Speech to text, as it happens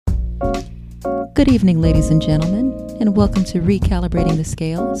Good evening, ladies and gentlemen, and welcome to Recalibrating the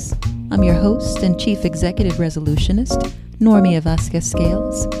Scales. I'm your host and Chief Executive Resolutionist, Normia Vasquez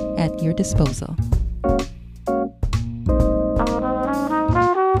Scales, at your disposal.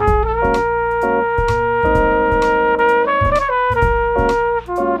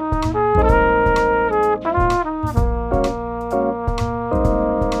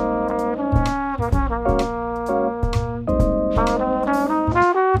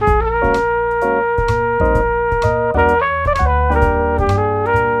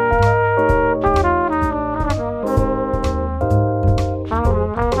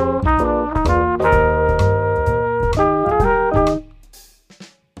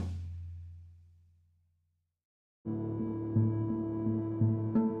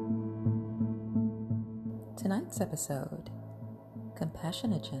 Tonight's episode,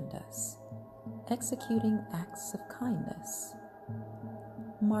 Compassion Agendas, Executing Acts of Kindness,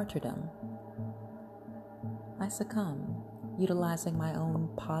 Martyrdom. I succumb, utilizing my own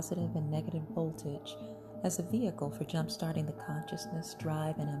positive and negative voltage as a vehicle for jumpstarting the consciousness,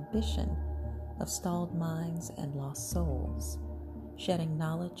 drive, and ambition of stalled minds and lost souls, shedding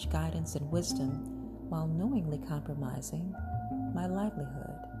knowledge, guidance, and wisdom while knowingly compromising my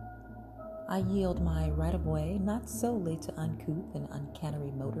livelihood. I yield my right-of-way not solely to uncouth and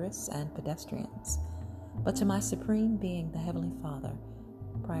uncanny motorists and pedestrians, but to my supreme being, the Heavenly Father,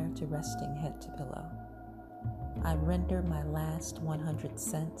 prior to resting head to pillow. I render my last 100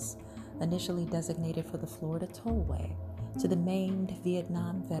 cents, initially designated for the Florida tollway, to the maimed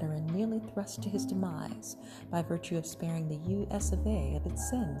Vietnam veteran nearly thrust to his demise by virtue of sparing the U.S. of A. of its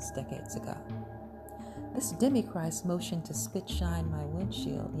sins decades ago. This demi-Christ motioned to spit-shine my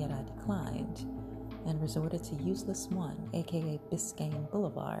windshield, yet I declined and resorted to Useless One, aka Biscayne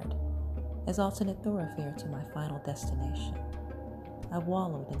Boulevard, as alternate thoroughfare to my final destination. I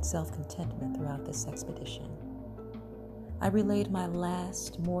wallowed in self-contentment throughout this expedition. I relayed my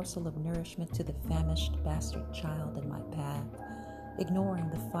last morsel of nourishment to the famished bastard child in my path, ignoring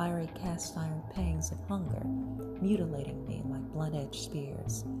the fiery cast-iron pangs of hunger, mutilating me like blunt-edged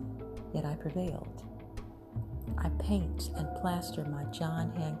spears. Yet I prevailed. I paint and plaster my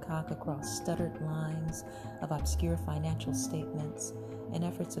John Hancock across stuttered lines of obscure financial statements in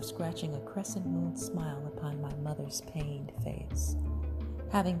efforts of scratching a crescent moon smile upon my mother's pained face,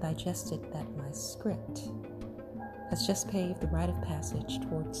 having digested that my script has just paved the rite of passage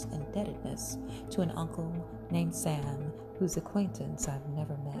towards indebtedness to an uncle named Sam, whose acquaintance I've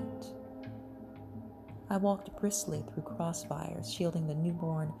never met. I walked briskly through crossfires, shielding the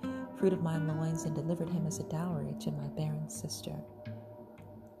newborn fruit of my loins, and delivered him as a dowry to my barren sister.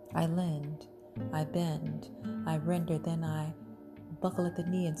 I lend, I bend, I render, then I buckle at the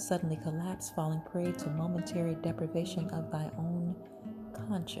knee and suddenly collapse, falling prey to momentary deprivation of thy own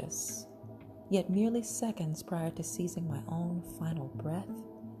conscious. Yet merely seconds prior to seizing my own final breath,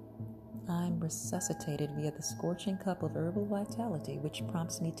 I'm resuscitated via the scorching cup of herbal vitality, which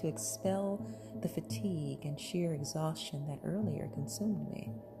prompts me to expel the fatigue and sheer exhaustion that earlier consumed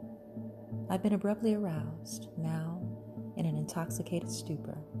me. I've been abruptly aroused, now in an intoxicated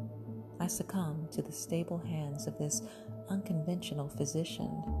stupor. I succumb to the stable hands of this unconventional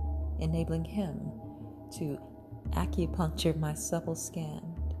physician, enabling him to acupuncture my supple skin,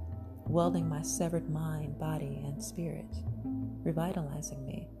 welding my severed mind, body, and spirit, revitalizing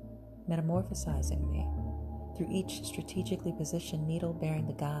me, metamorphosizing me, through each strategically positioned needle bearing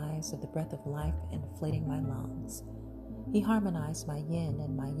the guise of the breath of life inflating my lungs. He harmonized my yin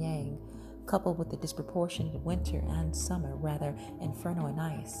and my yang, coupled with the disproportionate winter and summer, rather inferno and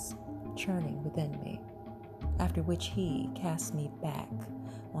ice, churning within me, after which he cast me back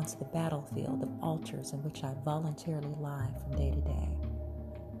onto the battlefield of altars in which I voluntarily lie from day to day.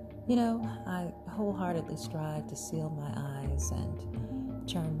 You know, I wholeheartedly strive to seal my eyes and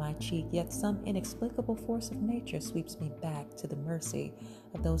turn my cheek, yet some inexplicable force of nature sweeps me back to the mercy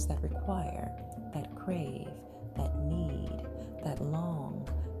of those that require, that crave, that need, that long.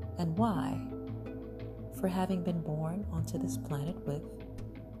 And why? For having been born onto this planet with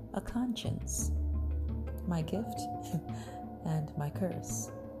a conscience. My gift and my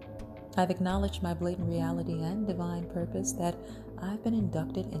curse. I've acknowledged my blatant reality and divine purpose that I've been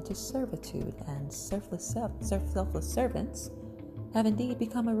inducted into servitude, and selfless servants have indeed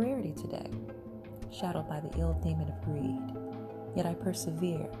become a rarity today, shadowed by the ill demon of greed. Yet I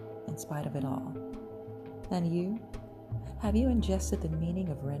persevere in spite of it all. And you? Have you ingested the meaning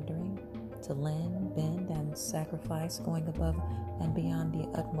of rendering, to lend, bend, and sacrifice, going above and beyond the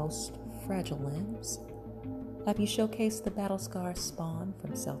utmost fragile limbs? Have you showcased the battle scars spawned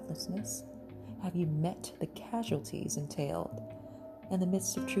from selflessness? Have you met the casualties entailed in the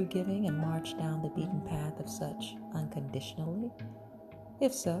midst of true giving and march down the beaten path of such unconditionally?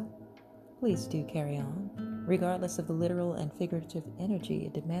 If so, please do carry on, regardless of the literal and figurative energy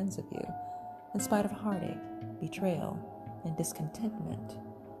it demands of you, in spite of heartache, betrayal, and discontentment,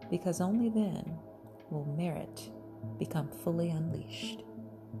 because only then will merit become fully unleashed.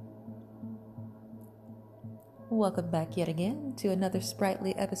 Welcome back yet again to another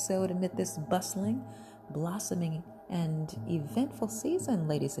sprightly episode amid this bustling, blossoming, and eventful season,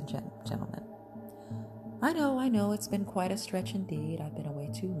 ladies and gentlemen. I know, it's been quite a stretch indeed. I've been away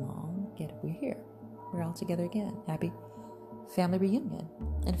too long, yet we're here. We're all together again. Happy family reunion.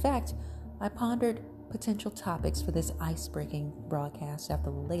 In fact, I pondered potential topics for this ice-breaking broadcast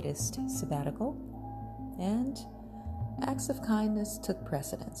after the latest sabbatical, and acts of kindness took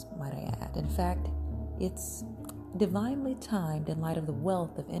precedence, might I add. In fact, it's divinely timed in light of the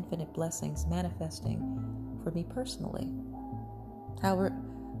wealth of infinite blessings manifesting for me personally.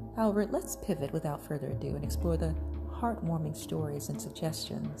 However, let's pivot without further ado and explore the heartwarming stories and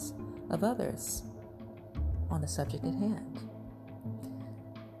suggestions of others on the subject at hand.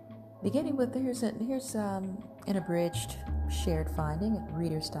 Beginning with, here's an abridged shared finding at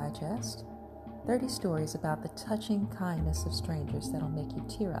Reader's Digest. 30 stories about the touching kindness of strangers that'll make you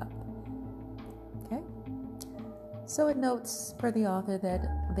tear up. Okay? So it notes, per the author,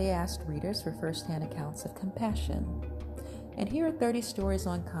 that they asked readers for first-hand accounts of compassion. And here are 30 stories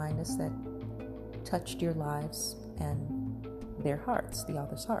on kindness that touched your lives and their hearts, the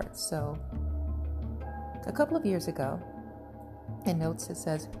author's hearts. So, a couple of years ago, in notes it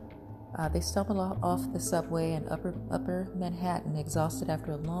says, they stumbled off the subway in upper Manhattan, exhausted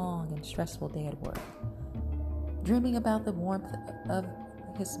after a long and stressful day at work. Dreaming about the warmth of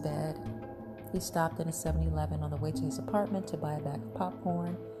his bed, he stopped in a 7-Eleven on the way to his apartment to buy a bag of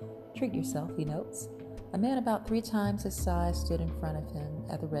popcorn. Treat yourself, he notes. A man about 3 times his size stood in front of him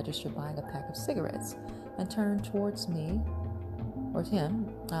at the register buying a pack of cigarettes and turned towards me, or him,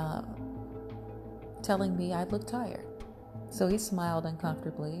 telling me I'd look tired. So he smiled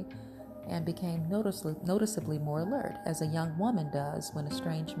uncomfortably and became noticeably more alert, as a young woman does when a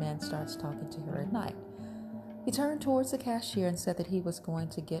strange man starts talking to her at night. He turned towards the cashier and said that he was going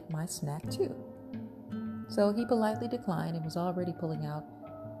to get my snack too. So he politely declined and was already pulling out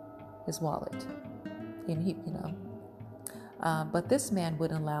his wallet. But this man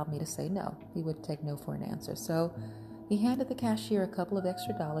wouldn't allow me to say no. He would take no for an answer. So he handed the cashier a couple of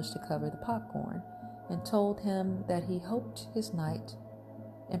extra dollars to cover the popcorn and told him that he hoped his night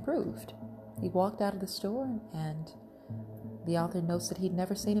improved. He walked out of the store, and the author notes that he'd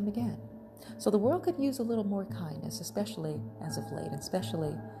never seen him again. So the world could use a little more kindness, especially as of late, and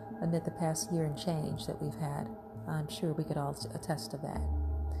especially amid the past year and change that we've had. I'm sure we could all attest to that.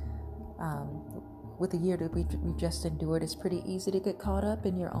 With the year that we've just endured, it's pretty easy to get caught up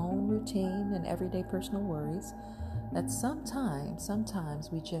in your own routine and everyday personal worries that sometimes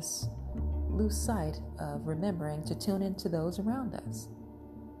we just lose sight of remembering to tune into those around us.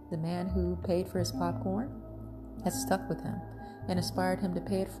 The man who paid for his popcorn has stuck with him and inspired him to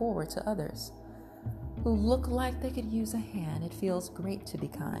pay it forward to others who look like they could use a hand. It feels great to be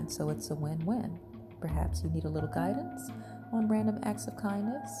kind, so it's a win-win. Perhaps you need a little guidance on random acts of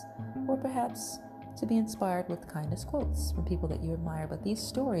kindness, or perhaps to be inspired with kindness quotes from people that you admire. But these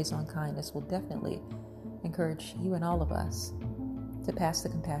stories on kindness will definitely encourage you and all of us to pass the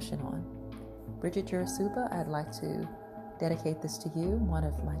compassion on. Bridget Jurasuba, I'd like to dedicate this to you, one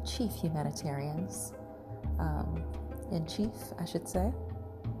of my chief humanitarians, in chief, I should say,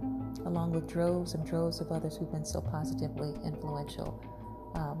 along with droves and droves of others who've been so positively influential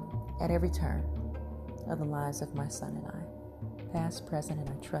at every turn of the lives of my son and I, past, present, and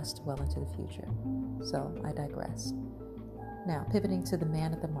I trust well into the future. So I digress. Now, pivoting to the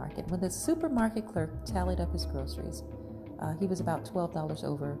man at the market. When the supermarket clerk tallied up his groceries, he was about $12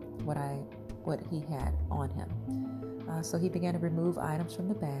 over what he had on him. So he began to remove items from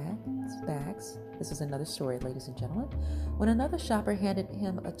the bags. This is another story, ladies and gentlemen. When another shopper handed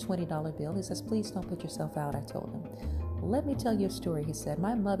him a $20 bill, he says, "Please don't put yourself out," I told him. "Let me tell you a story," he said.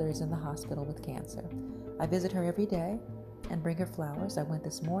 "My mother is in the hospital with cancer. I visit her every day and bring her flowers. I went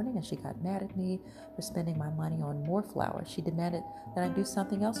this morning and she got mad at me for spending my money on more flowers. She demanded that I do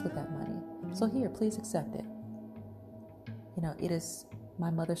something else with that money. So here, please accept it. It is my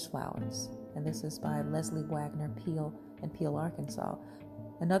mother's flowers." And this is by Leslie Wagner, Peel, Arkansas.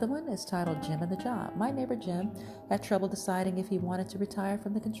 Another one is titled Jim and the Job. My neighbor Jim had trouble deciding if he wanted to retire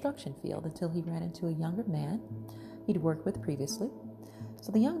from the construction field until he ran into a younger man he'd worked with previously.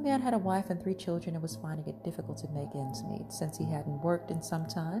 So the young man had a wife and 3 children and was finding it difficult to make ends meet. Since he hadn't worked in some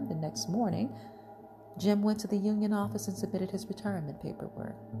time, the next morning, Jim went to the union office and submitted his retirement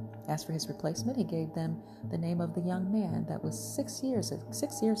paperwork. As for his replacement, he gave them the name of the young man that was 6 years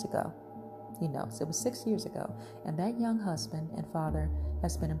ago. He knows it was 6 years ago, and that young husband and father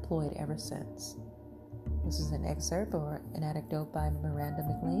has been employed ever since. This is an excerpt or an anecdote by Miranda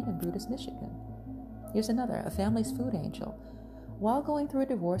McLean in Brutus, Michigan. Here's another, a family's food angel. While going through a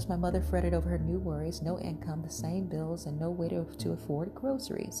divorce, my mother fretted over her new worries, no income, the same bills, and no way to afford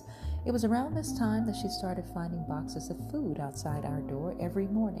groceries. It was around this time that she started finding boxes of food outside our door every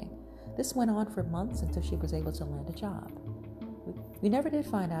morning. This went on for months until she was able to land a job. We never did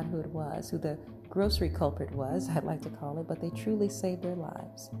find out who it was, who the grocery culprit was, I'd like to call it, but they truly saved their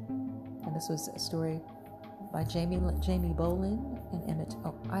lives. And this was a story by Jamie Bolin in Emmett,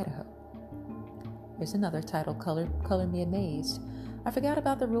 Idaho. Here's another title, Color Me Amazed. I forgot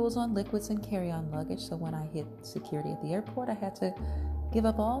about the rules on liquids and carry-on luggage, so when I hit security at the airport, I had to give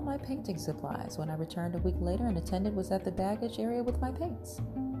up all my painting supplies. When I returned a week later, an attendant was at the baggage area with my paints.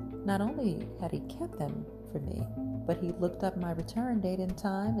 Not only had he kept them for me, but he looked up my return date and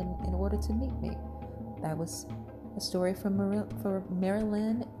time in order to meet me. That was a story from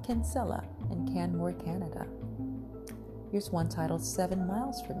Marilyn Kinsella in Canmore, Canada. Here's one titled 7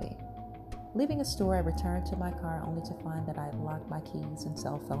 Miles for Me. Leaving a store, I returned to my car only to find that I had locked my keys and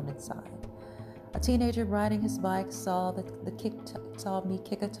cell phone inside. A teenager riding his bike saw me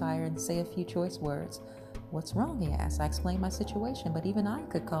kick a tire and say a few choice words. "What's wrong?" he asked. I explained my situation, but even I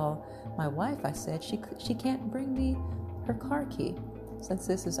could call my wife. I said she can't bring me her car key since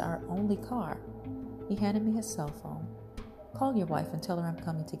this is our only car. He handed me his cell phone. "Call your wife and tell her I'm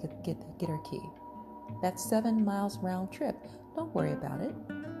coming to get her key. That's 7 miles round trip. Don't worry about it."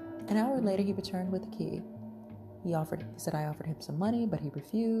 An hour later, he returned with the key. He said I offered him some money, but he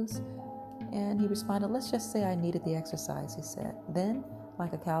refused. And he responded, "Let's just say I needed the exercise," he said. Then,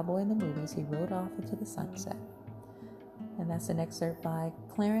 like a cowboy in the movies, he rode off into the sunset. And that's an excerpt by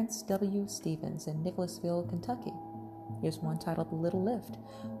Clarence W. Stevens in Nicholasville, Kentucky. Here's one titled The Little Lift.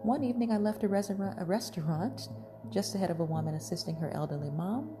 One evening, I left a restaurant just ahead of a woman assisting her elderly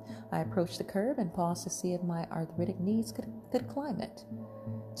mom. I approached the curb and paused to see if my arthritic knees could climb it.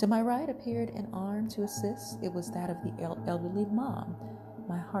 To my right appeared an arm to assist. It was that of the elderly mom.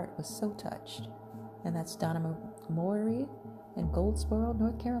 My heart was so touched. And that's Donna Mowry in Goldsboro,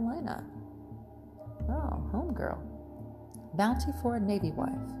 North Carolina. Oh, homegirl. Bounty for a Navy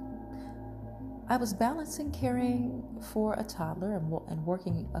wife. I was balancing caring for a toddler and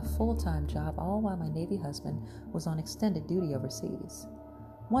working a full-time job, all while my Navy husband was on extended duty overseas.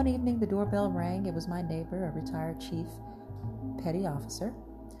 One evening, the doorbell rang. It was my neighbor, a retired chief petty officer,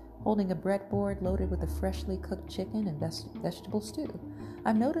 holding a breadboard loaded with a freshly cooked chicken and vegetable stew.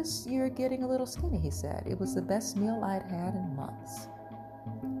 "I've noticed you're getting a little skinny," he said. It was the best meal I'd had in months.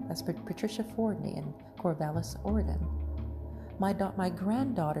 That's Patricia Fordney in Corvallis, Oregon. My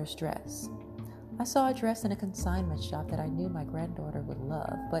granddaughter's dress. I saw a dress in a consignment shop that I knew my granddaughter would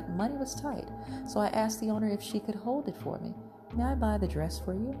love, but money was tight, so I asked the owner if she could hold it for me. "May I buy the dress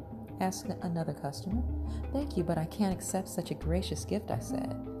for you?" asked another customer. "Thank you, but I can't accept such a gracious gift," I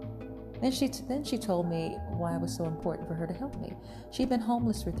said. Then she told me why it was so important for her to help me. She'd been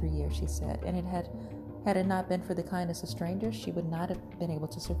homeless for 3 years, she said, and had it not been for the kindness of strangers, she would not have been able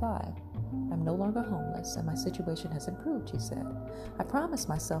to survive. "I'm no longer homeless, and my situation has improved," she said. I promised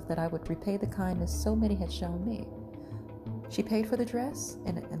myself that I would repay the kindness so many had shown me. She paid for the dress,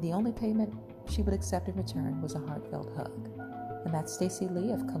 and the only payment she would accept in return was a heartfelt hug. And that's Stacy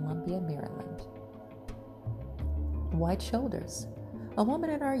Lee of Columbia, Maryland. White shoulders. A woman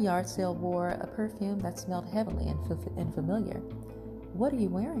at our yard sale wore a perfume that smelled heavily and familiar. "What are you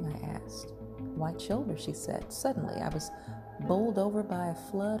wearing?" I asked. "White shoulders," she said. Suddenly, I was bowled over by a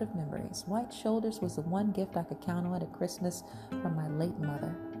flood of memories. White shoulders was the one gift I could count on at Christmas from my late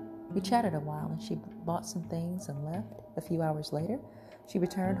mother. We chatted a while, and she bought some things and left. A few hours later, she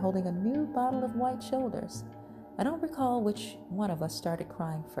returned holding a new bottle of white shoulders. I don't recall which one of us started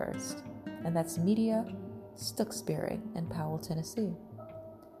crying first, and that's Media Stooksbury in Powell, Tennessee.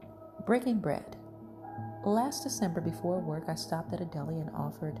 Breaking bread. Last December before work, I stopped at a deli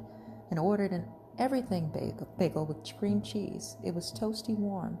and ordered an everything bagel with cream cheese. It was toasty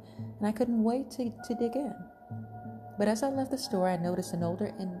warm, and I couldn't wait to dig in. But as I left the store, I noticed an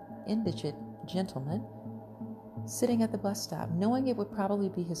older indigent gentleman sitting at the bus stop. Knowing it would probably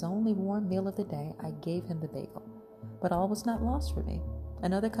be his only warm meal of the day, I gave him the bagel. But all was not lost for me.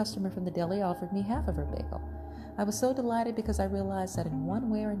 Another customer from the deli offered me half of her bagel. I was so delighted because I realized that in one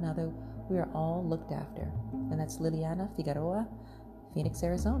way or another, we are all looked after. And that's Liliana Figueroa, Phoenix,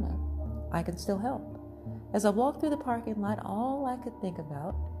 Arizona. I can still help. As I walked through the parking lot, all I could think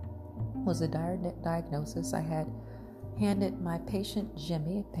about was a dire diagnosis. I had handed my patient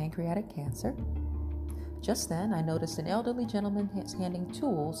Jimmy pancreatic cancer. Just then, I noticed an elderly gentleman handing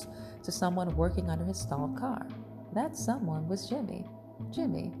tools to someone working under his stalled car. That someone was Jimmy.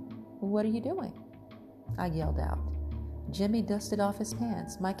 "Jimmy, what are you doing?" I yelled out. Jimmy dusted off his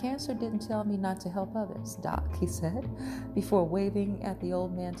pants. "My cancer didn't tell me not to help others, Doc," he said, before waving at the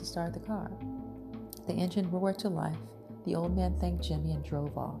old man to start the car. The engine roared to life. The old man thanked Jimmy and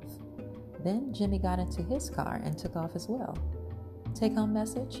drove off. Then Jimmy got into his car and took off as well. Take-home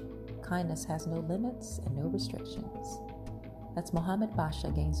message: kindness has no limits and no restrictions. That's Mohammed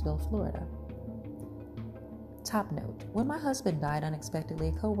Basha, Gainesville, Florida. Top note: when my husband died unexpectedly,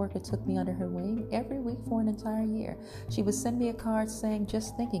 a co-worker took me under her wing every week for an entire year. She would send me a card saying,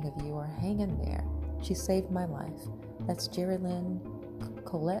 "Just thinking of you," or "Hang in there." She saved my life. That's Jerry Lynn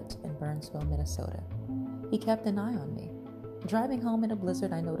Colette in Burnsville, Minnesota. He kept an eye on me. Driving home in a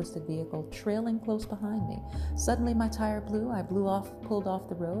blizzard, I noticed a vehicle trailing close behind me. Suddenly my tire blew. I pulled off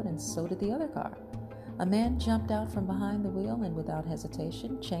the road, and so did the other car. A man jumped out from behind the wheel and without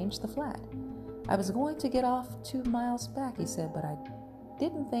hesitation changed the flat. "I was going to get off 2 miles back," he said, "but I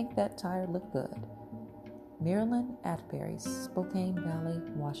didn't think that tire looked good." Marilyn Atterbury, Spokane Valley,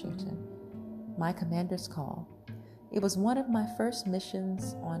 Washington. My commander's call. It was one of my first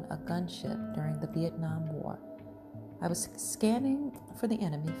missions on a gunship during the Vietnam War. I was scanning for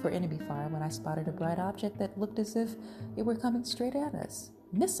enemy fire when I spotted a bright object that looked as if it were coming straight at us.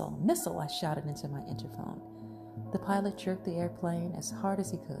 "Missile, missile," I shouted into my interphone. The pilot jerked the airplane as hard as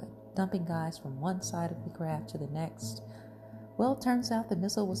he could, dumping guys from one side of the craft to the next. Well, turns out the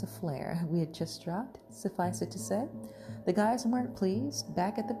missile was a flare we had just dropped. Suffice it to say, the guys weren't pleased.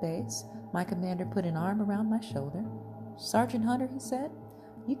 Back at the base, my commander put an arm around my shoulder. "Sergeant Hunter," he said,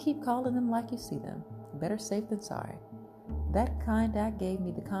 "you keep calling them like you see them. Better safe than sorry." That kind act gave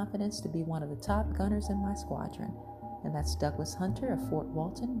me the confidence to be one of the top gunners in my squadron, and that's Douglas Hunter of Fort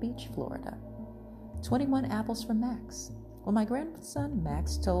Walton Beach, Florida. 21 apples for Max. When my grandson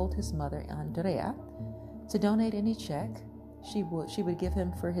Max told his mother, Andrea, to donate any check she would give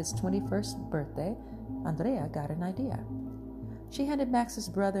him for his 21st birthday, Andrea got an idea. She handed Max's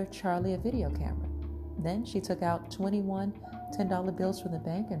brother Charlie a video camera. Then she took out 21 $10 bills from the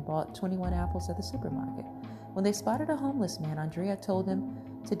bank and bought 21 apples at the supermarket. When they spotted a homeless man, Andrea told him,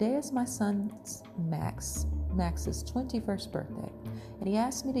 "Today is my son's Max's 21st birthday, and he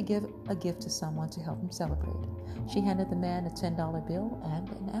asked me to give a gift to someone to help him celebrate." She handed the man a $10 bill and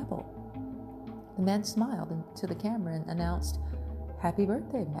an apple. The man smiled to the camera and announced, "Happy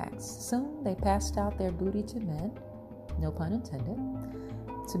birthday, Max." Soon they passed out their booty to men, no pun intended,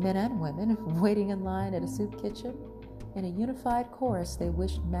 to men and women waiting in line at a soup kitchen. In a unified chorus, they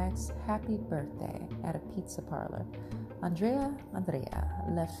wished Max happy birthday at a pizza parlor. Andrea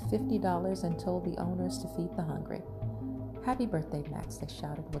left $50 and told the owners to feed the hungry. "Happy birthday, Max," they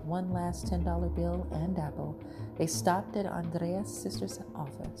shouted. With one last $10 bill and apple, they stopped at Andrea's sister's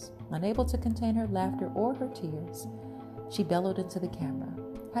office. Unable to contain her laughter or her tears, she bellowed into the camera,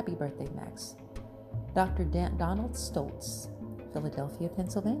 "Happy birthday, Max." Dr. Donald Stoltz, Philadelphia,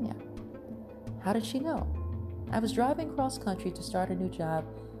 Pennsylvania. How did she know? I was driving cross country to start a new job.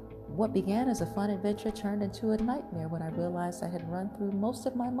 What began as a fun adventure turned into a nightmare when I realized I had run through most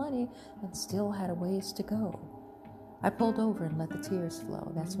of my money and still had a ways to go. I pulled over and let the tears flow.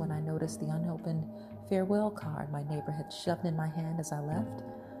 That's when I noticed the unopened farewell card my neighbor had shoved in my hand as I left.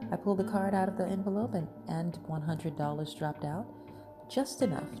 I pulled the card out of the envelope and $100 dropped out. Just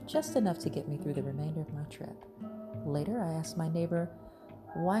enough to get me through the remainder of my trip. Later, I asked my neighbor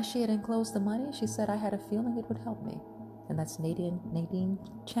why she had enclosed the money. She said I had a feeling it would help me. And that's Nadine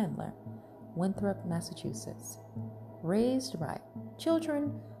Chandler, Winthrop, Massachusetts. Raised right.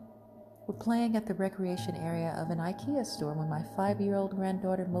 Children were playing at the recreation area of an IKEA store when my 5-year-old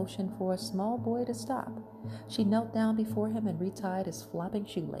granddaughter motioned for a small boy to stop. She knelt down before him and retied his flopping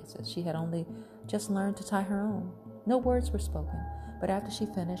shoelaces. She had only just learned to tie her own. No words were spoken, but after she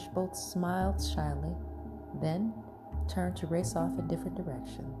finished, both smiled shyly, then turned to race off in different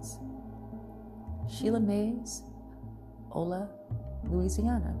directions. Sheila Mays, Ola,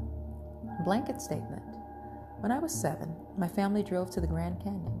 Louisiana. Blanket statement. When I was 7, my family drove to the Grand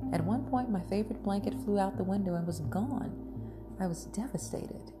Canyon. At one point, my favorite blanket flew out the window and was gone. I was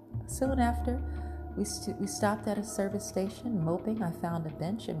devastated. Soon after, we stopped at a service station. Moping, I found a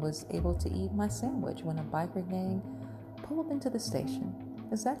bench and was able to eat my sandwich when a biker gang pulled into the station.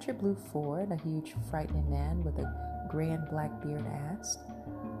 "Is that your blue Ford?" a huge, frightening man with a gray and black beard asked.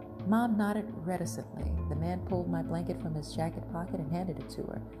 Mom nodded reticently. The man pulled my blanket from his jacket pocket and handed it to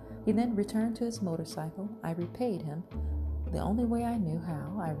her. He then returned to his motorcycle. I repaid him The only way I knew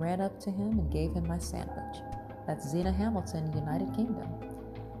how, I ran up to him and gave him my sandwich. That's Zena Hamilton, United Kingdom.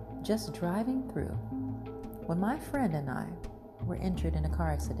 Just driving through. When my friend and I were injured in a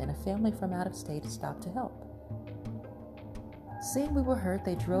car accident, a family from out of state stopped to help. Seeing we were hurt,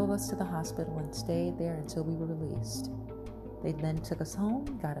 they drove us to the hospital and stayed there until we were released. They then took us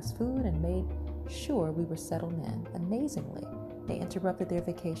home, got us food, and made sure we were settled in. Amazingly, they interrupted their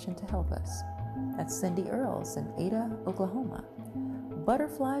vacation to help us. That's Cindy Earls in Ada, Oklahoma.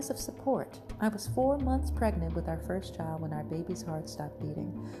 Butterflies of support. I was 4 months pregnant with our first child when our baby's heart stopped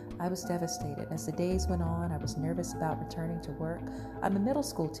beating. I was devastated. As the days went on, I was nervous about returning to work. I'm a middle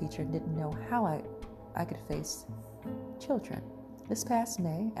school teacher and didn't know how I could face children. This past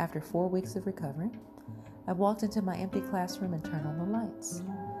May, after 4 weeks of recovering, I walked into my empty classroom and turned on the lights.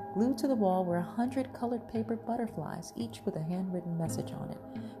 Glued to the wall were 100 colored paper butterflies, each with a handwritten message on it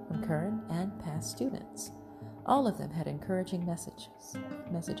from current and past students. All of them had encouraging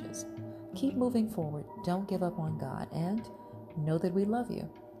messages. Keep moving forward, don't give up on God, and know that we love you.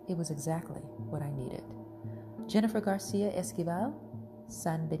 It was exactly what I needed. Jennifer Garcia Esquivel,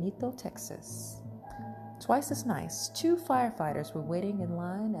 San Benito, Texas. Twice as nice. 2 firefighters were waiting in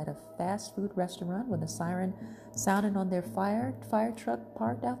line at a fast food restaurant when the siren sounded on their fire truck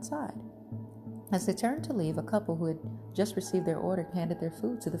parked outside. As they turned to leave, a couple who had just received their order handed their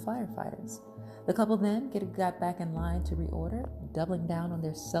food to the firefighters. The couple then got back in line to reorder, doubling down on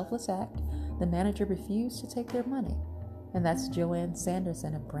their selfless act. The manager refused to take their money. And that's Joanne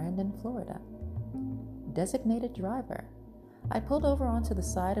Sanderson of Brandon, Florida. Designated driver. I pulled over onto the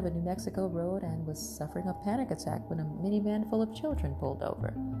side of a New Mexico road and was suffering a panic attack when a minivan full of children pulled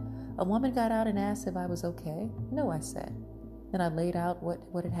over. A woman got out and asked if I was okay. No, I said. Then I laid out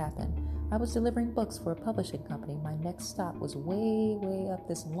what had happened. I was delivering books for a publishing company. My next stop was way up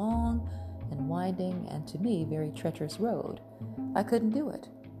this long and winding and, to me, very treacherous road. I couldn't do it.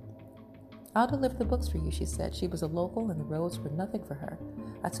 I'll deliver the books for you, she said. She was a local and the roads were nothing for her.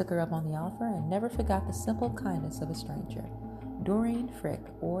 I took her up on the offer and never forgot the simple kindness of a stranger. Doreen Frick,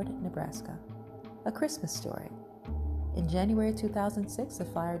 Ord, Nebraska. A Christmas story. In January 2006, a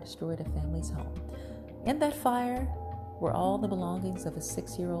fire destroyed a family's home. In that fire were all the belongings of a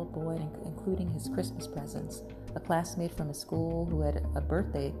 6-year-old boy, including his Christmas presents. A classmate from his school who had a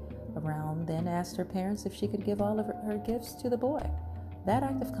birthday around then asked her parents if she could give all of her gifts to the boy. That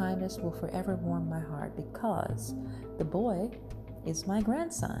act of kindness will forever warm my heart because the boy is my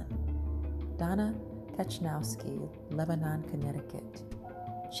grandson. Donna Kachnowski, Lebanon, Connecticut.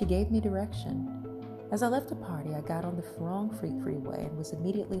 She gave me direction. As I left the party, I got on the wrong freeway and was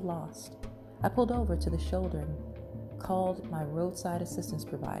immediately lost. I pulled over to the shoulder and called my roadside assistance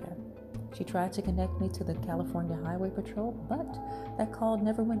provider. She tried to connect me to the California Highway Patrol, but that call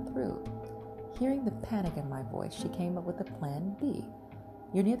never went through. Hearing the panic in my voice, she came up with a plan B.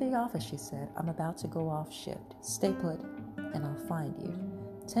 You're near the office, she said. I'm about to go off shift. Stay put, and I'll find you.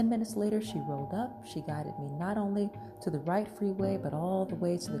 10 minutes later, she rolled up. She guided me not only to the right freeway, but all the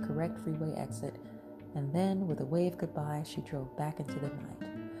way to the correct freeway exit. And then, with a wave goodbye, she drove back into the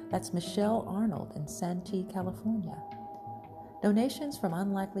night. That's Michelle Arnold in Santee, California. Donations from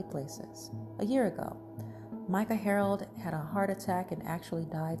unlikely places. A year ago, Micah Harold had a heart attack and actually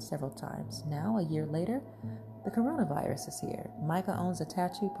died several times. Now, a year later, the coronavirus is here. Micah owns a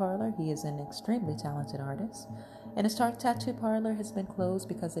tattoo parlor. He is an extremely talented artist, and his tattoo parlor has been closed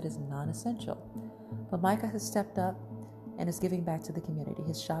because it is non-essential. But Micah has stepped up and is giving back to the community.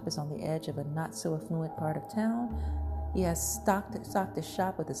 His shop is on the edge of a not-so-affluent part of town. He has stocked his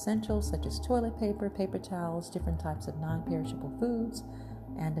shop with essentials such as toilet paper, paper towels, different types of non-perishable foods,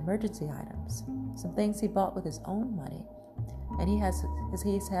 and emergency items. Some things he bought with his own money, and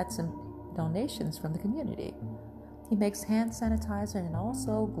he's had some donations from the community. He makes hand sanitizer and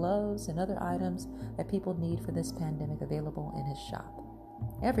also gloves and other items that people need for this pandemic available in his shop.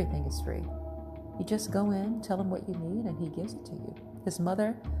 Everything is free. You just go in, tell him what you need, and he gives it to you. His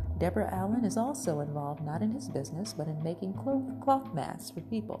mother, Deborah Allen, is also involved not in his business, but in making cloth masks for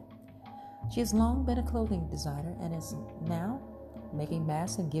people. She has long been a clothing designer and is now making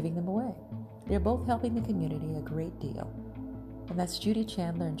masks and giving them away. They're both helping the community a great deal. And that's Judy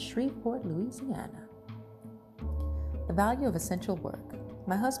Chandler in Shreveport, Louisiana. The value of essential work.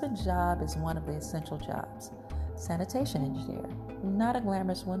 My husband's job is one of the essential jobs. Sanitation engineer. Not a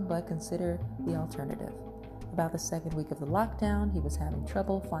glamorous one, but consider the alternative. About the second week of the lockdown, he was having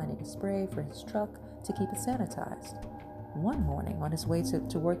trouble finding a spray for his truck to keep it sanitized. One morning, on his way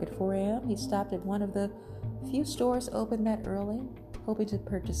to work at 4 a.m., he stopped at one of the few stores open that early, hoping to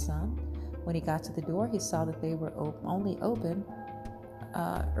purchase some. When he got to the door, he saw that they were only open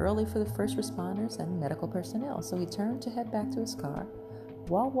early for the first responders and medical personnel. So he turned to head back to his car.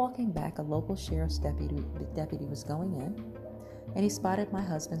 While walking back, a local sheriff's deputy was going in, and he spotted my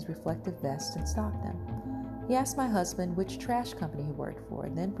husband's reflective vest and stopped him. He asked my husband which trash company he worked for,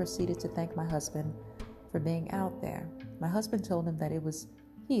 and then proceeded to thank my husband for being out there. My husband told him that it was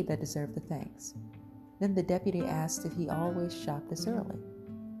he that deserved the thanks. Then the deputy asked if he always shopped this early.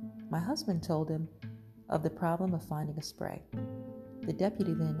 My husband told him of the problem of finding a spray. The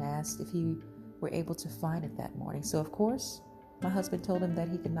deputy then asked if he were able to find it that morning. So, of course, my husband told him that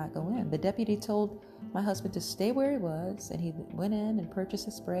he could not go in. The deputy told my husband to stay where he was, and he went in and purchased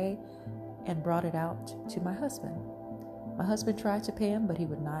a spray and brought it out to my husband. My husband tried to pay him, but he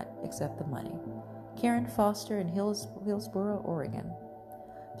would not accept the money. Karen Foster in Hillsboro, Oregon.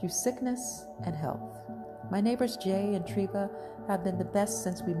 Through sickness and health. My neighbors Jay and Treva have been the best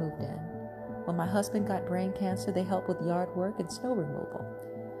since we moved in. When my husband got brain cancer, they helped with yard work and snow removal.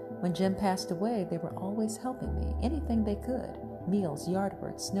 When Jim passed away, they were always helping me, anything they could. Meals, yard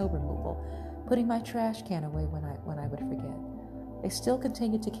work, snow removal, putting my trash can away when I would forget. They still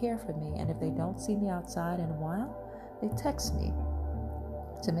continue to care for me, and if they don't see me outside in a while, they text me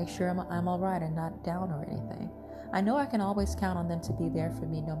to make sure I'm all right and not down or anything. I know I can always count on them to be there for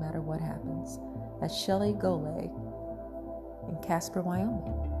me no matter what happens. That's Shelley Golay in Casper,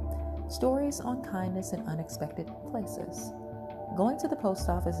 Wyoming. Stories on kindness in unexpected places. Going to the post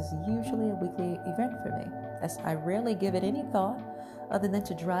office is usually a weekly event for me, as I rarely give it any thought other than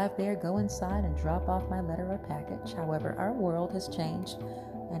to drive there, go inside, and drop off my letter or package. However, our world has changed,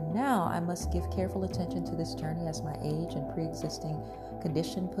 and now I must give careful attention to this journey as my age and pre-existing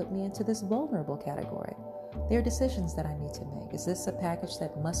condition put me into this vulnerable category. There are decisions that I need to make. Is this a package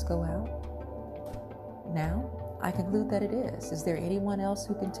that must go out now? I conclude that it is. Is there anyone else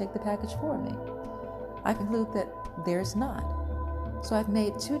who can take the package for me? I conclude that there's not. So I've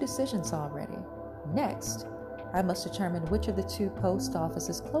made 2 decisions already. Next, I must determine which of the 2 post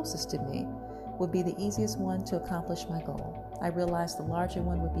offices closest to me would be the easiest one to accomplish my goal. I realized the larger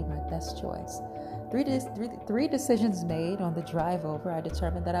one would be my best choice. Three decisions made on the drive over, I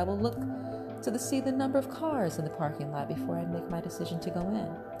determined that I will look to see the number of cars in the parking lot before I make my decision to go in.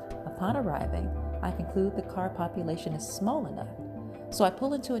 Upon arriving, I conclude the car population is small enough. So I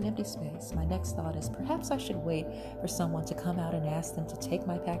pull into an empty space. My next thought is perhaps I should wait for someone to come out and ask them to take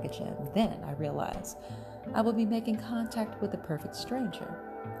my package in. Then I realize I will be making contact with a perfect stranger.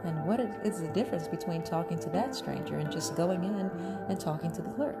 And what is the difference between talking to that stranger and just going in and talking to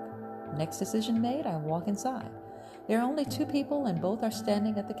the clerk? Next decision made, I walk inside. There are only 2 people, and both are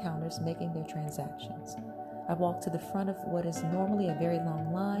standing at the counters making their transactions. I walk to the front of what is normally a very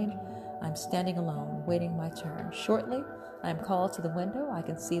long line. I'm standing alone, waiting my turn. Shortly, I am called to the window. I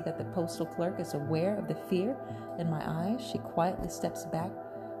can see that the postal clerk is aware of the fear in my eyes. She quietly steps back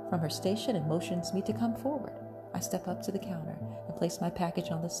from her station and motions me to come forward. I step up to the counter and place my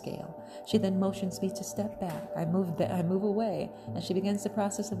package on the scale. She then motions me to step back. I move away, and she begins the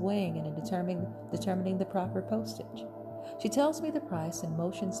process of weighing it and determining the proper postage. She tells me the price and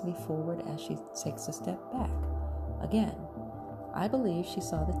motions me forward as she takes a step back. Again, I believe she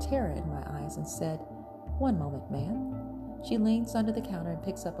saw the terror in my eyes and said, "One moment, ma'am." She leans under the counter and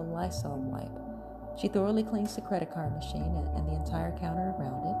picks up a Lysol wipe. She thoroughly cleans the credit card machine and the entire counter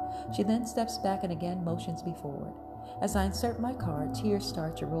around it. She then steps back and again motions me forward. As I insert my card, tears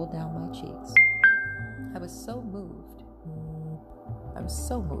start to roll down my cheeks. I was so moved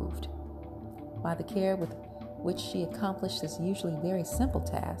by the care with which she accomplished this usually very simple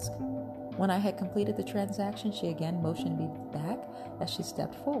task. When I had completed the transaction, she again motioned me back as she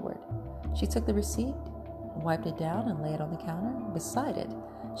stepped forward. She took the receipt, wiped it down, and laid it on the counter. Beside it,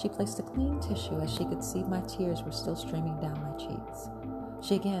 she placed a clean tissue as she could see my tears were still streaming down my cheeks.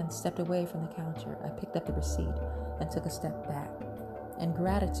 She again stepped away from the counter. I picked up the receipt and took a step back. In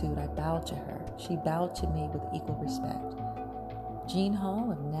gratitude, I bowed to her. She bowed to me with equal respect. Jean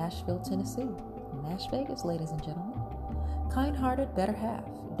Hall of Nashville, Tennessee. Nash Vegas, ladies and gentlemen. Kind-hearted, better half.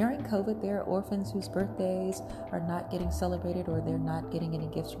 During COVID, there are orphans whose birthdays are not getting celebrated or they're not getting any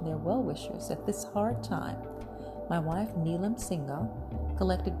gifts from their well-wishers. At this hard time, my wife, Neelam Singhal,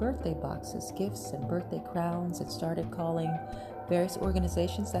 collected birthday boxes, gifts, and birthday crowns and started calling various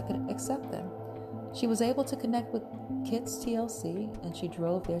organizations that could accept them. She was able to connect with Kids TLC, and she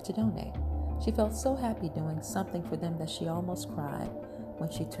drove there to donate. She felt so happy doing something for them that she almost cried when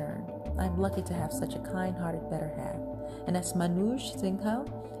she turned. I'm lucky to have such a kind-hearted better half. And that's Manoj Singhal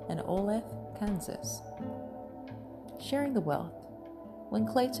and Olaf, Kansas. Sharing the wealth. When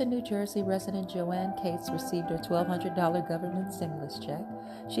Clayton, New Jersey resident Joanne Cates received her $1,200 government stimulus check,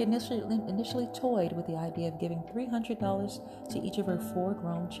 she initially toyed with the idea of giving $300 to each of her 4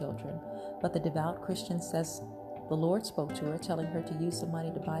 grown children. But the devout Christian says the Lord spoke to her, telling her to use the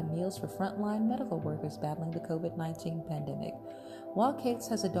money to buy meals for frontline medical workers battling the COVID-19 pandemic. While Cates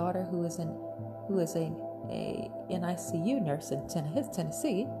has a daughter who is an NICU nurse in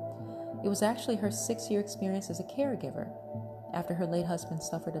Tennessee, it was actually her 6-year experience as a caregiver. After her late husband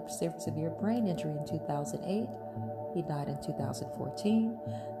suffered a severe brain injury in 2008, he died in 2014,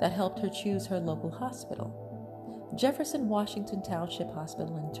 that helped her choose her local hospital, Jefferson Washington Township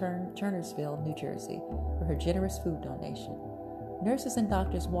Hospital in Turnersville, New Jersey, for her generous food donation. Nurses and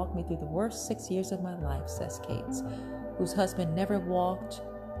doctors walked me through the worst 6 years of my life, says Cates, whose husband never walked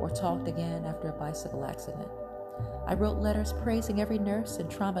or talked again after a bicycle accident. I wrote letters praising every nurse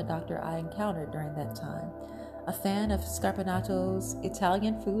and trauma doctor I encountered during that time. A fan of Scarpanato's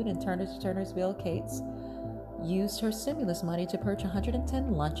Italian food in Turnersville, Cates used her stimulus money to purchase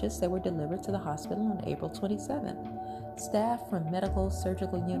 110 lunches that were delivered to the hospital on April 27. Staff from medical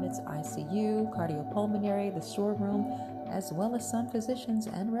surgical units, ICU, cardiopulmonary, the storeroom, as well as some physicians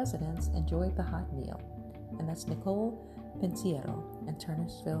and residents enjoyed the hot meal. And that's Nicole Pintiero in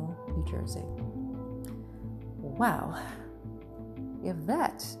Turnersville, New Jersey. Wow. If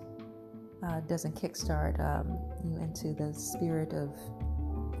that doesn't kickstart you into the spirit of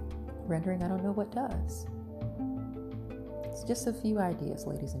rendering, I don't know what does. It's just a few ideas,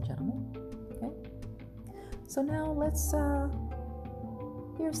 ladies and gentlemen. Okay? So now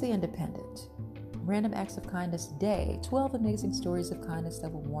here's the Independent. Random Acts of Kindness Day. 12 amazing stories of kindness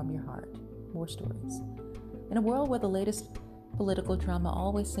that will warm your heart. More stories. In a world where the latest political drama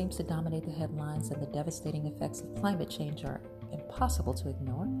always seems to dominate the headlines and the devastating effects of climate change are impossible to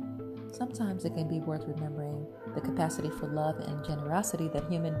ignore, sometimes it can be worth remembering the capacity for love and generosity that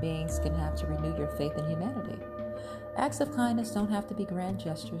human beings can have to renew your faith in humanity. Acts of kindness don't have to be grand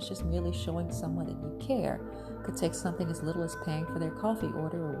gestures, just merely showing someone that you care could take something as little as paying for their coffee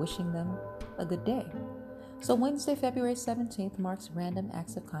order or wishing them a good day. So Wednesday, February 17th marks Random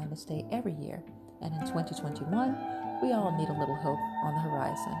Acts of Kindness Day every year, and in 2021, we all need a little hope on the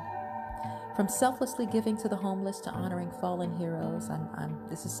horizon. From selflessly giving to the homeless to honoring fallen heroes,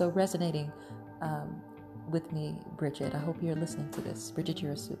 this is so resonating with me, Bridget. I hope you're listening to this. Bridget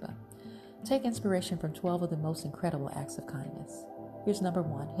Urasuba. Take inspiration from 12 of the most incredible acts of kindness. Here's number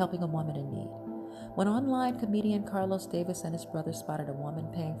 1, helping a woman in need. When online comedian Carlos Davis and his brother spotted a woman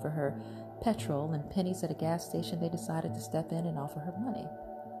paying for her petrol and pennies at a gas station, they decided to step in and offer her money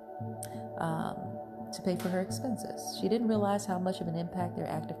to pay for her expenses. She didn't realize how much of an impact their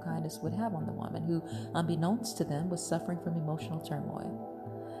act of kindness would have on the woman, who, unbeknownst to them, was suffering from emotional turmoil.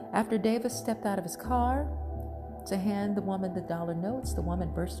 After Davis stepped out of his car to hand the woman the dollar notes, the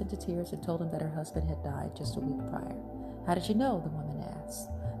woman burst into tears and told him that her husband had died just a week prior. How did you know? The woman asked.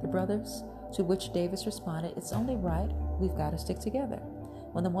 The brothers, to which Davis responded, it's only right, we've got to stick together.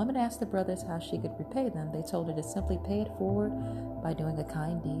 When the woman asked the brothers how she could repay them, they told her to simply pay it forward by doing a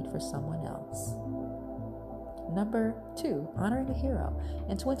kind deed for someone else. Number 2, honoring a hero.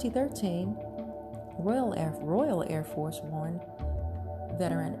 In 2013, Royal Air Force One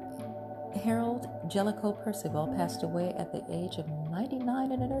veteran Harold Jellicoe Percival passed away at the age of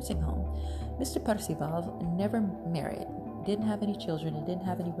 99 in a nursing home. Mr. Percival never married, didn't have any children, and didn't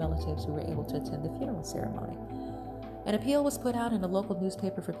have any relatives who were able to attend the funeral ceremony. An appeal was put out in a local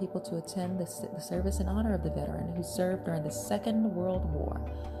newspaper for people to attend the service in honor of the veteran who served during the Second World War.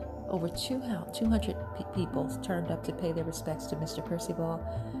 Over 200 people turned up to pay their respects to Mr. Percival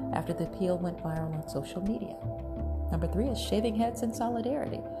after the appeal went viral on social media. Number 3 is shaving heads in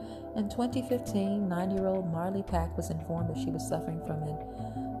solidarity. In 2015, 9-year-old Marley Pack was informed that she was suffering from an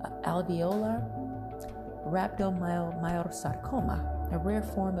alveolar rhabdomyosarcoma, a rare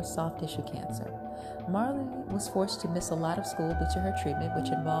form of soft tissue cancer. Marley was forced to miss a lot of school due to her treatment,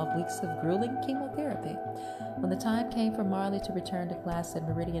 which involved weeks of grueling chemotherapy. When the time came for Marley to return to class at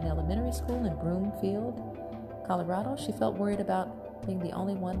Meridian Elementary School in Broomfield, Colorado, she felt worried about being the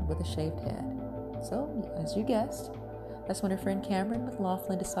only one with a shaved head. So, as you guessed, that's when her friend Cameron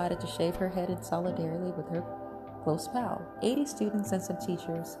McLaughlin decided to shave her head in solidarity with her close pal. 80 students and some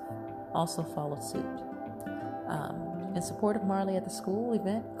teachers also followed suit. In support of Marley at the school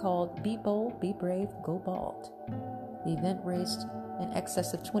event called Be Bold, Be Brave, Go Bald. The event raised in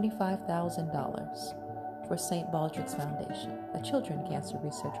excess of $25,000 for St. Baldrick's Foundation, a children's cancer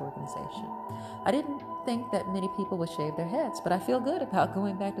research organization. I didn't think that many people would shave their heads, but I feel good about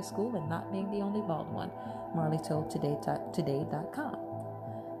going back to school and not being the only bald one, Marley told Today.com.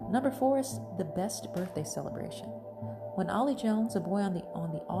 Number 4 is the best birthday celebration. When Ollie Jones, a boy on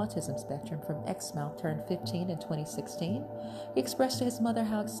the autism spectrum from Exmouth, turned 15 in 2016, he expressed to his mother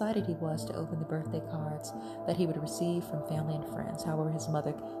how excited he was to open the birthday cards that he would receive from family and friends. However, his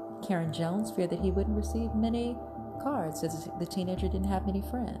mother, Karen Jones, feared that he wouldn't receive many cards as the teenager didn't have many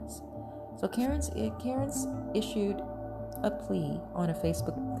friends. So Karen's issued a plea on a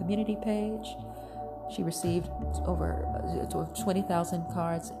Facebook community page. She received over 20,000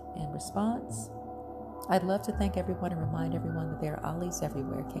 cards in response. I'd love to thank everyone and remind everyone that there are Ollies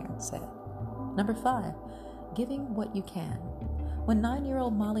everywhere, Karen said. Number 5, giving what you can. When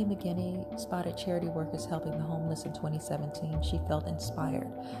 9-year-old Molly McGinney spotted charity workers helping the homeless in 2017, she felt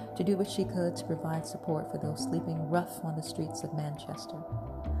inspired to do what she could to provide support for those sleeping rough on the streets of Manchester.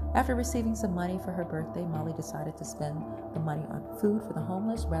 After receiving some money for her birthday, Molly decided to spend the money on food for the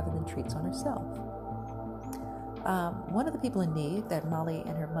homeless rather than treats on herself. One of the people in need that Molly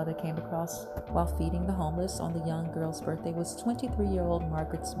and her mother came across while feeding the homeless on the young girl's birthday was 23-year-old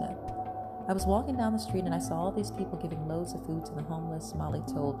Margaret Smith. I was walking down the street and I saw all these people giving loads of food to the homeless, Molly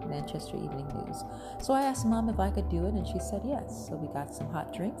told Manchester Evening News. So I asked Mom if I could do it, and she said yes. So we got some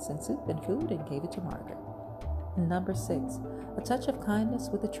hot drinks and soup and food and gave it to Margaret. Number 6, a touch of kindness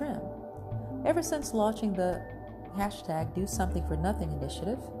with a trim. Ever since launching the hashtag Do Something for Nothing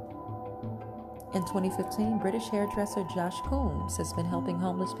initiative, in 2015, British hairdresser Josh Coombs has been helping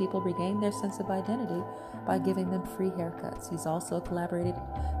homeless people regain their sense of identity by giving them free haircuts. He's also collaborated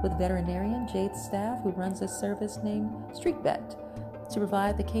with veterinarian Jade Staff, who runs a service named Street Vet, to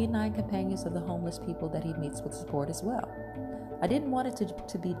provide the canine companions of the homeless people that he meets with support as well. I didn't want it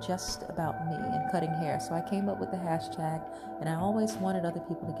to be just about me and cutting hair, so I came up with the hashtag, and I always wanted other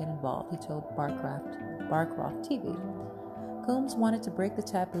people to get involved, he told Barcroft TV. Coombs wanted to break the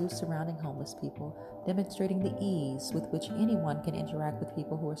taboos surrounding homeless people, demonstrating the ease with which anyone can interact with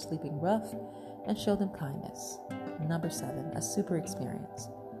people who are sleeping rough and show them kindness. Number 7, a super experience.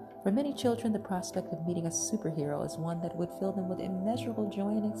 For many children, the prospect of meeting a superhero is one that would fill them with immeasurable joy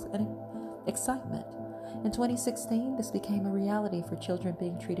and excitement. In 2016, this became a reality for children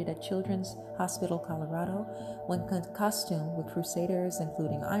being treated at Children's Hospital Colorado when costumed with crusaders,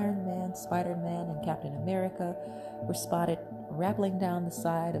 including Iron Man, Spider-Man, and Captain America, were spotted rappelling down the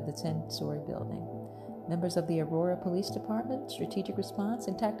side of the 10-story building. Members of the Aurora Police Department, Strategic Response,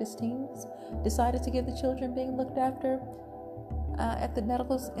 and Tactics teams decided to give the children being looked after at the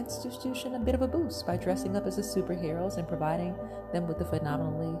medical institution a bit of a boost by dressing up as the superheroes and providing them with a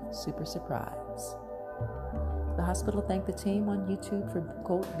phenomenally super surprise. The hospital thanked the team on YouTube for,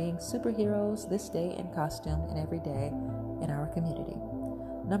 quote, being superheroes this day in costume and every day in our community.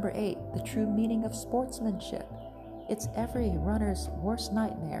 Number 8, the true meaning of sportsmanship. It's every runner's worst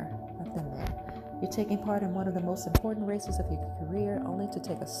nightmare. I've been there. You're taking part in one of the most important races of your career only to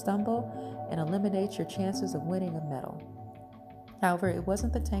take a stumble and eliminate your chances of winning a medal. However, it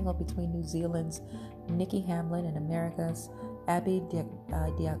wasn't the tangle between New Zealand's Nikki Hamlin and America's Abby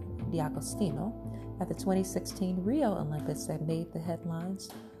D'Agostino at the 2016 Rio Olympics that made the headlines,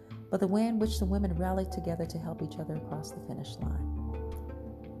 but the way in which the women rallied together to help each other across the finish line.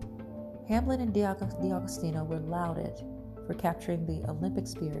 Hamlin and D'Agostino were lauded for capturing the Olympic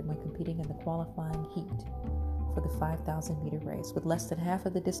spirit when competing in the qualifying heat for the 5,000-meter race. With less than half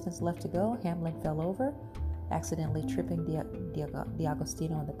of the distance left to go, Hamlin fell over, accidentally tripping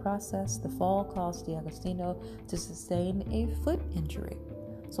D'Agostino in the process. The fall caused D'Agostino to sustain a foot injury,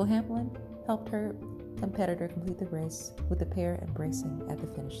 so Hamlin helped her competitor complete the race with the pair embracing at the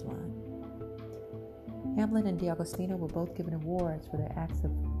finish line. Hamlin and D'Agostino were both given awards for their acts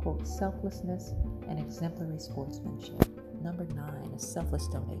of, quote, selflessness and exemplary sportsmanship. Number 9, a selfless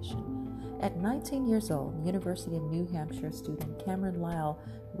donation. At 19 years old, University of New Hampshire student Cameron Lyle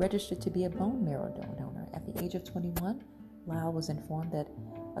registered to be a bone marrow donor. At the age of 21, Lyle was informed that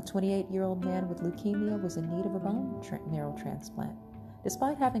a 28-year-old man with leukemia was in need of a bone marrow transplant.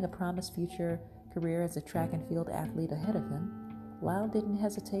 Despite having a promised future career as a track and field athlete ahead of him, Lyle didn't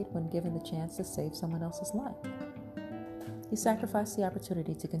hesitate when given the chance to save someone else's life. He sacrificed the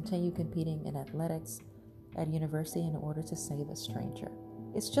opportunity to continue competing in athletics at university in order to save a stranger.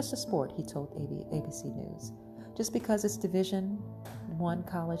 It's just a sport, he told ABC News. Just because it's Division I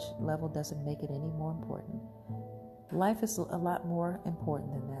college level doesn't make it any more important. Life is a lot more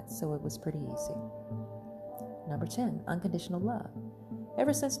important than that, so it was pretty easy. Number 10, unconditional love.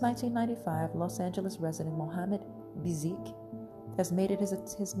 Ever since 1995, Los Angeles resident Mohammed Bizik has made it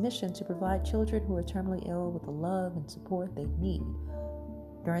his mission to provide children who are terminally ill with the love and support they need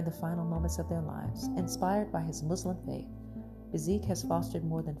during the final moments of their lives. Inspired by his Muslim faith, Bizik has fostered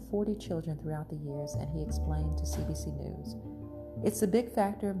more than 40 children throughout the years, and he explained to CBC News, It's a big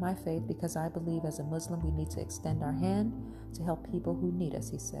factor of my faith because I believe as a Muslim we need to extend our hand to help people who need us,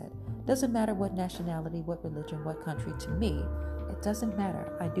 he said. Doesn't matter what nationality, what religion, what country. To me, it doesn't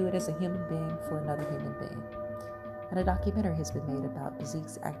matter. I do it as a human being for another human being. And a documentary has been made about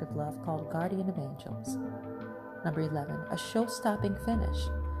Bazique's act of love called Guardian of Angels. Number 11, a show-stopping finish.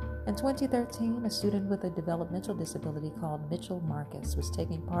 In 2013, a student with a developmental disability called Mitchell Marcus was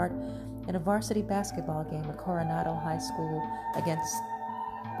taking part in a varsity basketball game at Coronado High School against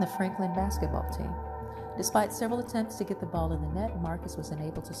the Franklin basketball team. Despite several attempts to get the ball in the net, Marcus was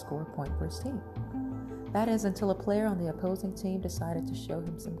unable to score a point for his team. That is, until a player on the opposing team decided to show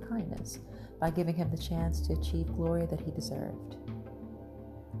him some kindness by giving him the chance to achieve glory that he deserved.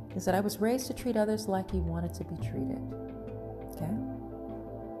 He said, I was raised to treat others like he wanted to be treated. Okay?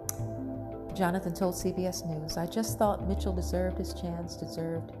 Jonathan told CBS News, I just thought Mitchell deserved his chance,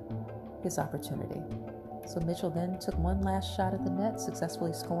 deserved his opportunity. So Mitchell then took one last shot at the net,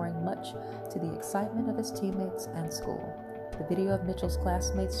 successfully scoring, much to the excitement of his teammates and school. The video of Mitchell's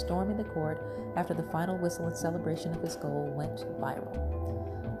classmates storming the court after the final whistle in celebration of his goal went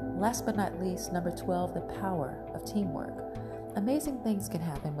viral. Last but not least, number 12, the power of teamwork. Amazing things can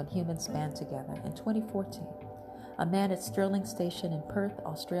happen when humans band together. In 2014, a man at Stirling Station in Perth,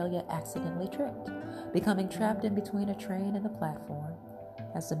 Australia, accidentally tripped, becoming trapped in between a train and the platform.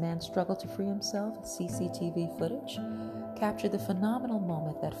 As the man struggled to free himself, CCTV footage captured the phenomenal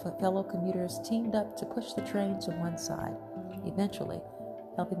moment that fellow commuters teamed up to push the train to one side, eventually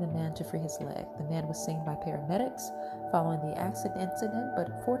helping the man to free his leg. The man was seen by paramedics following the incident,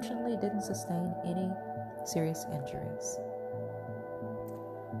 but fortunately didn't sustain any serious injuries.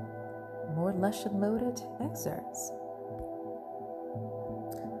 More lush and loaded excerpts.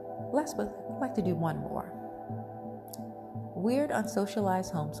 Last, but I'd like to do one more. Weird,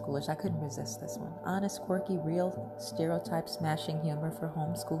 unsocialized homeschoolers. I couldn't resist this one. Honest, quirky, real, stereotype-smashing humor for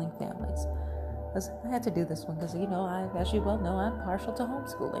homeschooling families. I had to do this one because, as you well know, I'm partial to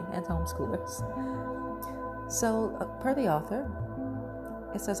homeschooling and homeschoolers. So, per the author,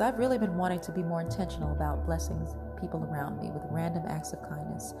 it says, I've really been wanting to be more intentional about blessing people around me with random acts of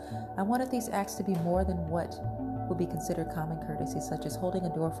kindness. I wanted these acts to be more than what would be considered common courtesy, such as holding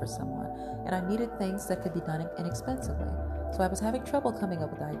a door for someone, and I needed things that could be done inexpensively. So I was having trouble coming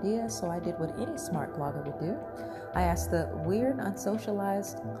up with ideas, so I did what any smart blogger would do. I asked the weird,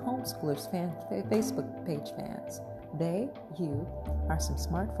 unsocialized homeschoolers Facebook page fans. They, you, are some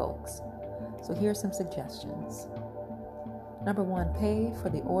smart folks. So here are some suggestions. Number 1, pay for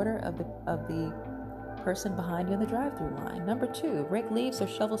the order of the person behind you in the drive-thru line. Number 2, rake leaves or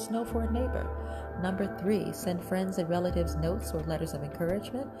shovel snow for a neighbor. Number 3, send friends and relatives notes or letters of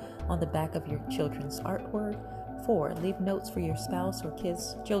encouragement on the back of your children's artwork. 4, leave notes for your spouse or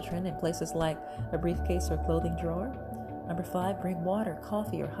children in places like a briefcase or clothing drawer. Number 5, bring water,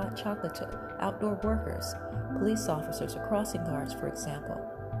 coffee, or hot chocolate to outdoor workers, police officers, or crossing guards, for example.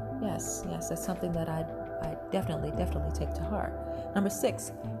 Yes, that's something that I definitely take to heart. Number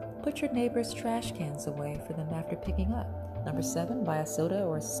 6, put your neighbor's trash cans away for them after picking up. Number 7, buy a soda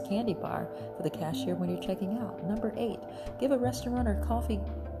or a candy bar for the cashier when you're checking out. Number 8, give a restaurant or coffee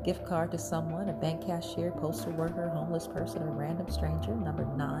gift card to someone, a bank cashier, postal worker, homeless person, or random stranger. Number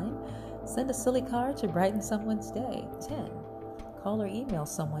 9, send a silly card to brighten someone's day. 10, call or email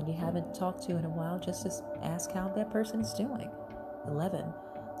someone you haven't talked to in a while just to ask how that person is doing. 11,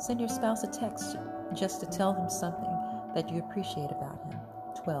 send your spouse a text just to tell them something that you appreciate about him.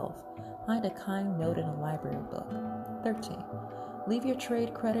 12, find a kind note in a library book. 13, leave your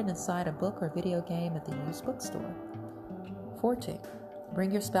trade credit inside a book or video game at the used bookstore. 14,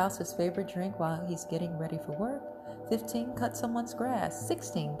 bring your spouse his favorite drink while he's getting ready for work. 15, cut someone's grass.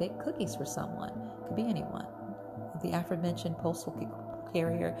 16, bake cookies for someone. Could be anyone. The aforementioned postal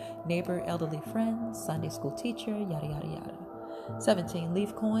carrier, neighbor, elderly friend, Sunday school teacher, yada, yada, yada. 17,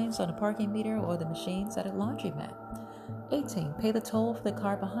 leave coins on a parking meter or the machines at a laundromat. 18, pay the toll for the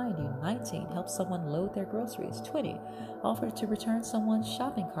car behind you. 19, help someone load their groceries. 20, offer to return someone's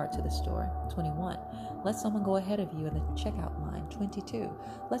shopping cart to the store. 21, let someone go ahead of you in the checkout line. 22,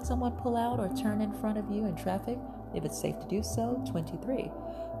 let someone pull out or turn in front of you in traffic if it's safe to do so. 23,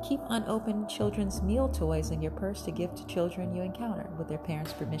 keep unopened children's meal toys in your purse to give to children you encounter, with their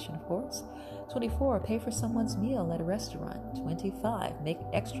parents' permission, of course. 24, pay for someone's meal at a restaurant. 25, make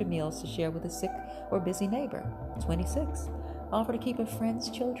extra meals to share with a sick or busy neighbor. 26, offer to keep a friend's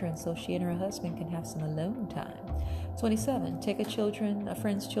children so she and her husband can have some alone time. 27, take a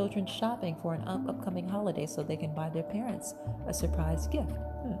friend's children shopping for an upcoming holiday so they can buy their parents a surprise gift.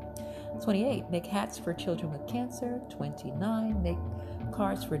 28, make hats for children with cancer. 29, make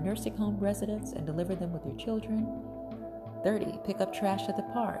cards for nursing home residents and deliver them with your children. 30. Pick up trash at the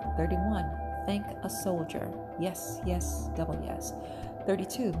park. 31. Thank a soldier. Yes, yes, double yes.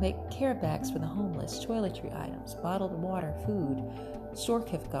 32. Make care bags for the homeless, toiletry items, bottled water, food, store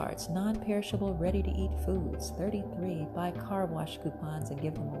gift cards, non-perishable, ready-to-eat foods. 33. Buy car wash coupons and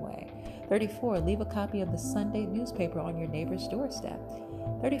give them away. 34. Leave a copy of the Sunday newspaper on your neighbor's doorstep.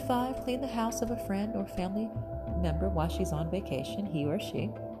 35. Clean the house of a friend or family member while she's on vacation, he or she.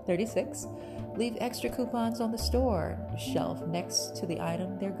 36. Leave extra coupons on the store shelf next to the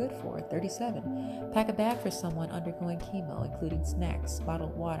item they're good for. 37. Pack a bag for someone undergoing chemo, including snacks,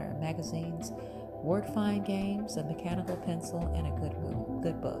 bottled water, magazines, word-find games, a mechanical pencil, and a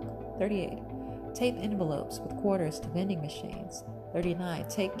good book. 38. Tape envelopes with quarters to vending machines. 39.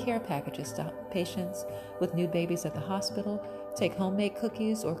 Take care packages to patients with new babies at the hospital. Take homemade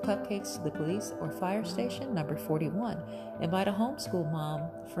cookies or cupcakes to the police or fire station. Number 41. Invite a homeschool mom,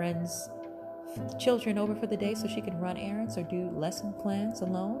 friends, children over for the day so she can run errands or do lesson plans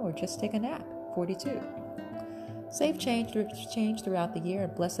alone or just take a nap. 42. Save change throughout the year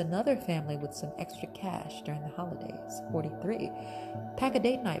and bless another family with some extra cash during the holidays. 43. Pack a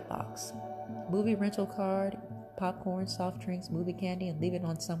date night box, movie rental card, popcorn, soft drinks, movie candy, and leave it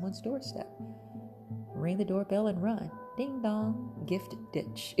on someone's doorstep. Ring the doorbell and run. Ding dong, gift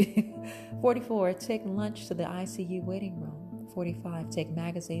ditch. 44. Take lunch to the ICU waiting room. 45. Take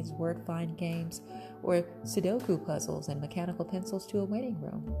magazines, word-find games, or Sudoku puzzles and mechanical pencils to a waiting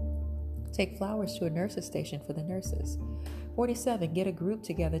room. Take flowers to a nurse's station for the nurses. 47. Get a group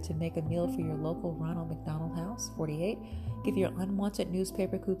together to make a meal for your local Ronald McDonald House. 48. Give your unwanted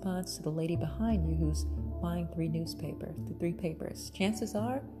newspaper coupons to the lady behind you who's buying three papers. Chances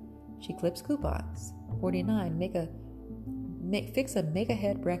are she clips coupons. 49. Fix a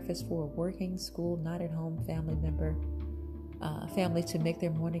make-ahead breakfast for a working, school, not-at-home family to make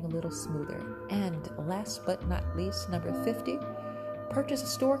their morning a little smoother. And last but not least, number 50. Purchase a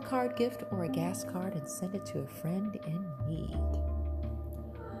store card gift or a gas card and send it to a friend in need.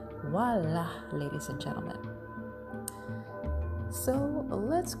 Voila, ladies and gentlemen. So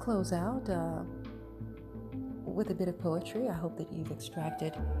let's close out with a bit of poetry. I hope that you've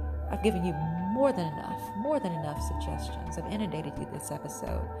extracted. I've given you more than enough suggestions. I've inundated you this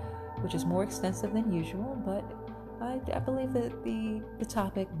episode, which is more extensive than usual, but I believe that the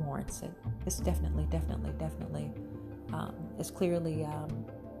topic warrants it. It's definitely it's clearly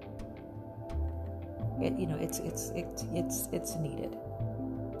it's needed.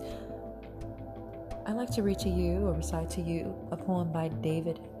 I like to read to you or recite to you a poem by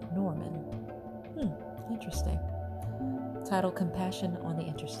David Norman. Interesting. Titled Compassion on the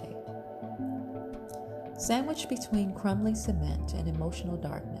Interstate. Sandwiched between crumbly cement and emotional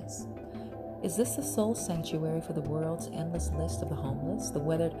darkness, is this the sole sanctuary for the world's endless list of the homeless? The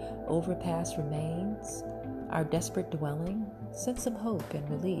weathered overpass remains our desperate dwelling? Send some hope and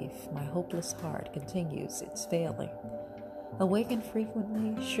relief. My hopeless heart continues its failing. Awaken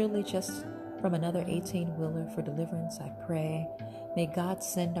frequently, surely just from another 18-wheeler for deliverance I pray. May God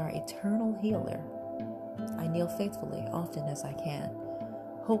send our eternal healer. I kneel faithfully, often as I can.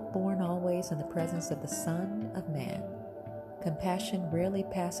 Hope born always in the presence of the Son of Man. Compassion rarely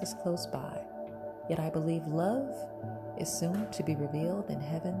passes close by, yet I believe love is soon to be revealed in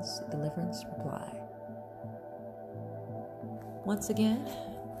heaven's deliverance reply. Once again,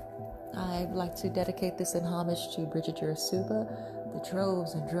 I'd like to dedicate this in homage to Bridget Urasuba, the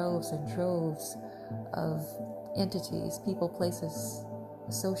droves and droves and droves of entities, people, places,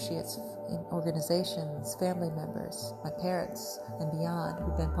 associates, organizations, family members, my parents, and beyond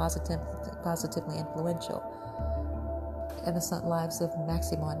who've been positively influential in the lives of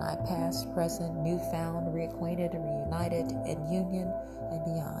Maximo and I, past, present, newfound, reacquainted, reunited, in union, and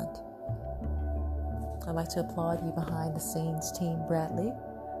beyond. I'd like to applaud you behind the scenes, Team Bradley,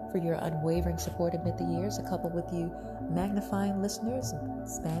 for your unwavering support amid the years, coupled with you magnifying listeners,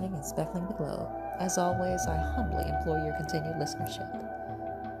 spanning and speckling the globe. As always, I humbly implore your continued listenership.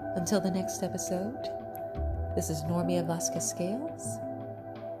 Until the next episode, this is Normia Vasquez Scales,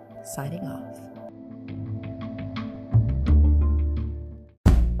 signing off.